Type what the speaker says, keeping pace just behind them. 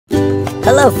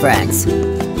Hello, friends.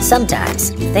 Sometimes,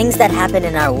 things that happen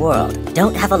in our world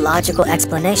don't have a logical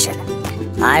explanation.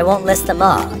 I won't list them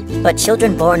all, but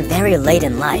children born very late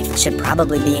in life should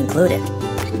probably be included.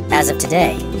 As of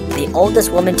today, the oldest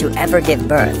woman to ever give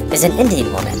birth is an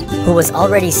Indian woman who was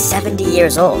already 70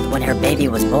 years old when her baby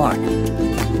was born.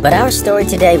 But our story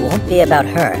today won't be about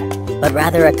her, but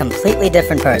rather a completely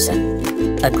different person.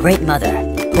 A great mother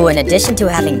who, in addition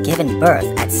to having given birth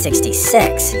at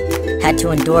 66, had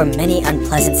to endure many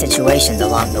unpleasant situations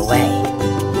along the way.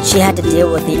 She had to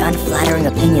deal with the unflattering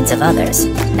opinions of others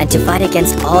and to fight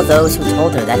against all those who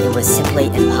told her that it was simply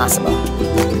impossible.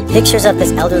 Pictures of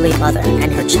this elderly mother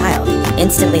and her child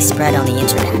instantly spread on the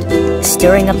internet,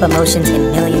 stirring up emotions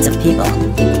in millions of people.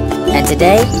 And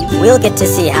today, we'll get to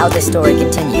see how this story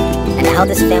continued and how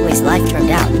this family's life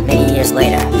turned out many years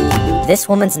later. This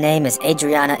woman's name is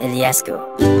Adriana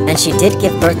Iliescu, and she did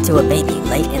give birth to a baby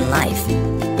late in life.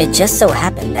 It just so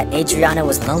happened that Adriana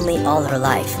was lonely all her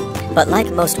life, but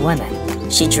like most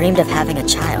women, she dreamed of having a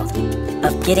child,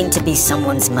 of getting to be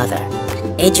someone's mother.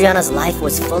 Adriana's life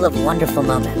was full of wonderful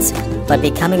moments, but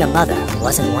becoming a mother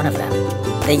wasn't one of them.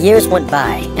 The years went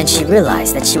by, and she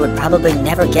realized that she would probably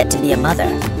never get to be a mother.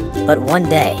 But one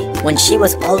day, when she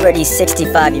was already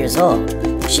 65 years old,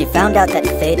 she found out that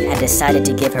fate had decided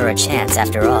to give her a chance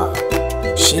after all.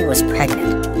 She was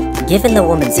pregnant. Given the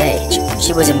woman's age,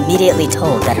 she was immediately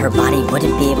told that her body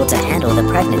wouldn't be able to handle the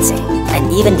pregnancy.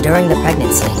 And even during the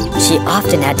pregnancy, she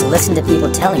often had to listen to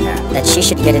people telling her that she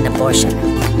should get an abortion.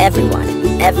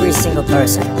 Everyone, every single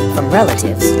person, from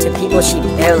relatives to people she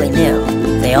barely knew,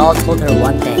 they all told her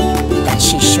one thing, that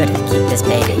she shouldn't keep this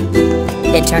baby.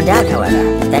 It turned out,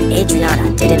 however, that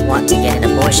Adriana didn't want to get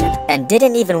an abortion and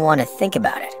didn't even want to think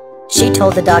about it. She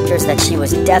told the doctors that she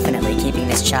was definitely keeping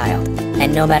this child,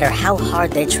 and no matter how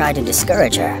hard they tried to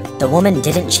discourage her, the woman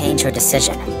didn't change her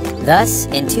decision. Thus,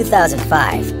 in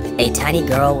 2005, a tiny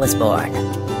girl was born.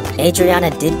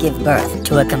 Adriana did give birth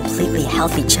to a completely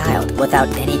healthy child without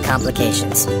any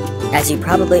complications. As you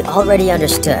probably already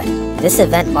understood, this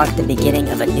event marked the beginning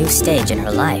of a new stage in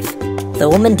her life. The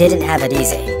woman didn't have it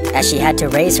easy, as she had to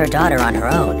raise her daughter on her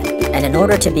own, and in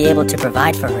order to be able to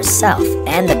provide for herself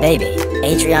and the baby,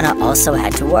 Adriana also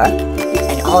had to work,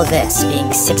 and all this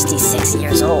being 66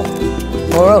 years old.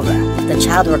 Moreover, the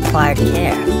child required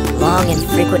care, long and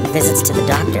frequent visits to the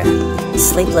doctor,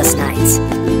 sleepless nights.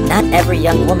 Not every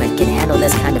young woman can handle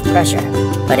this kind of pressure,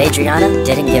 but Adriana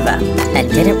didn't give up, and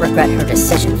didn't regret her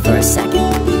decision for a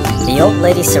second. The old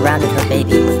lady surrounded her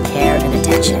baby with care and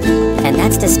attention, and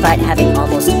that's despite having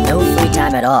almost no free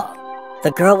time at all.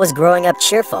 The girl was growing up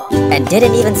cheerful, and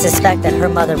didn't even suspect that her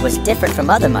mother was different from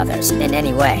other mothers in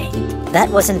any way. That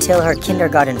was until her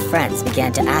kindergarten friends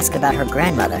began to ask about her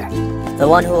grandmother, the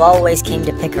one who always came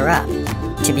to pick her up.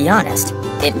 To be honest,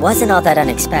 it wasn't all that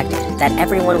unexpected that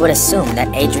everyone would assume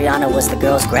that Adriana was the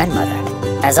girl's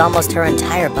grandmother, as almost her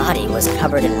entire body was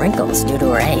covered in wrinkles due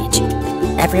to her age.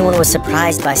 Everyone was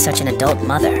surprised by such an adult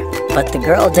mother, but the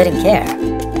girl didn't care.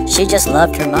 She just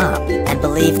loved her mom and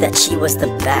believed that she was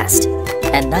the best,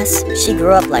 and thus she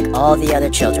grew up like all the other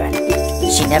children.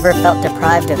 She never felt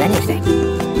deprived of anything.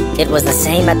 It was the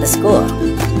same at the school.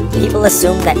 People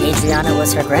assumed that Adriana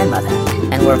was her grandmother,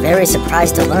 and were very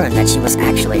surprised to learn that she was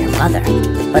actually her mother.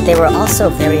 But they were also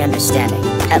very understanding.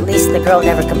 At least the girl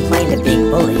never complained of being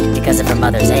bullied because of her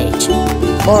mother's age.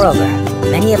 Moreover,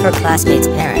 many of her classmates'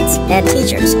 parents and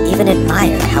teachers even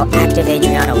admired how active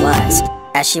Adriana was,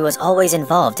 as she was always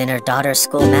involved in her daughter's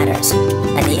school matters,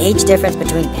 and the age difference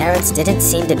between parents didn't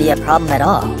seem to be a problem at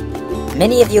all.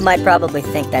 Many of you might probably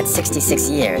think that 66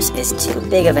 years is too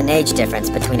big of an age difference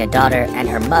between a daughter and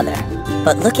her mother,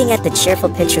 but looking at the cheerful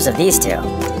pictures of these two,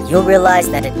 you'll realize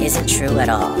that it isn't true at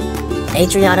all.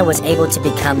 Adriana was able to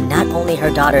become not only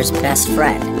her daughter's best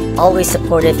friend, always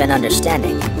supportive and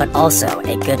understanding, but also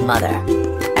a good mother.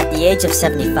 At the age of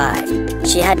 75,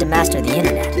 she had to master the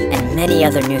internet and many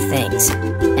other new things,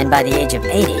 and by the age of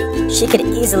 80, she could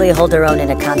easily hold her own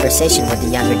in a conversation with the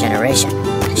younger generation.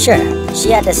 Sure,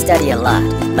 she had to study a lot,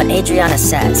 but Adriana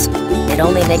says, "It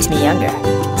only makes me younger.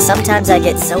 Sometimes I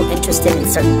get so interested in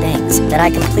certain things that I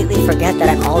completely forget that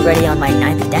I'm already on my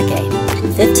 9th decade.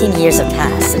 15 years have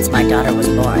passed since my daughter was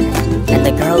born, and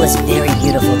the girl is very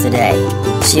beautiful today.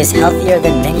 She is healthier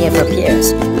than many of her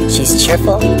peers. She's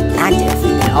cheerful, active,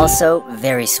 and also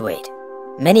very sweet."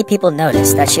 Many people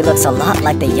notice that she looks a lot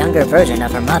like the younger version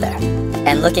of her mother,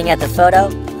 and looking at the photo,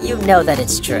 you know that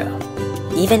it's true.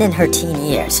 Even in her teen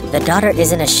years, the daughter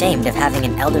isn't ashamed of having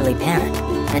an elderly parent,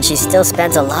 and she still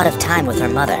spends a lot of time with her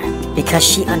mother, because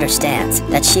she understands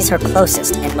that she's her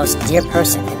closest and most dear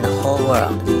person in the whole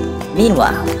world.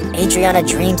 Meanwhile, Adriana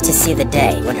dreams to see the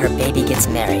day when her baby gets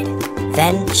married.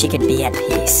 Then she could be at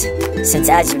peace. Since,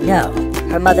 as you know,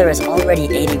 her mother is already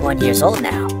 81 years old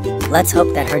now. Let's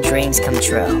hope that her dreams come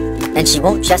true. And she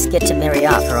won't just get to marry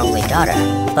off her only daughter,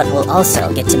 but will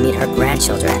also get to meet her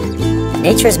grandchildren.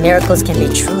 Nature's miracles can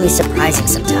be truly surprising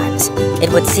sometimes.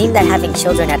 It would seem that having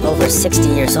children at over 60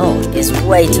 years old is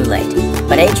way too late,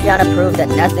 but Adriana proved that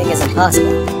nothing is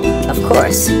impossible. Of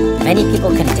course, many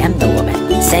people condemn the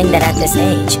woman, saying that at this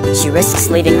age, she risks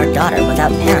leaving her daughter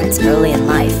without parents early in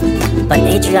life. But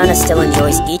Adriana still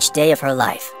enjoys each day of her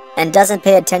life, and doesn't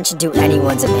pay attention to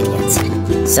anyone's opinions.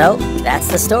 So,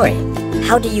 that's the story.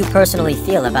 How do you personally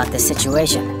feel about this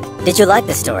situation? Did you like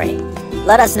the story?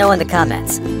 Let us know in the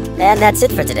comments. And that's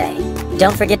it for today.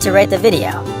 Don't forget to rate the video,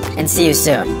 and see you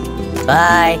soon.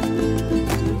 Bye!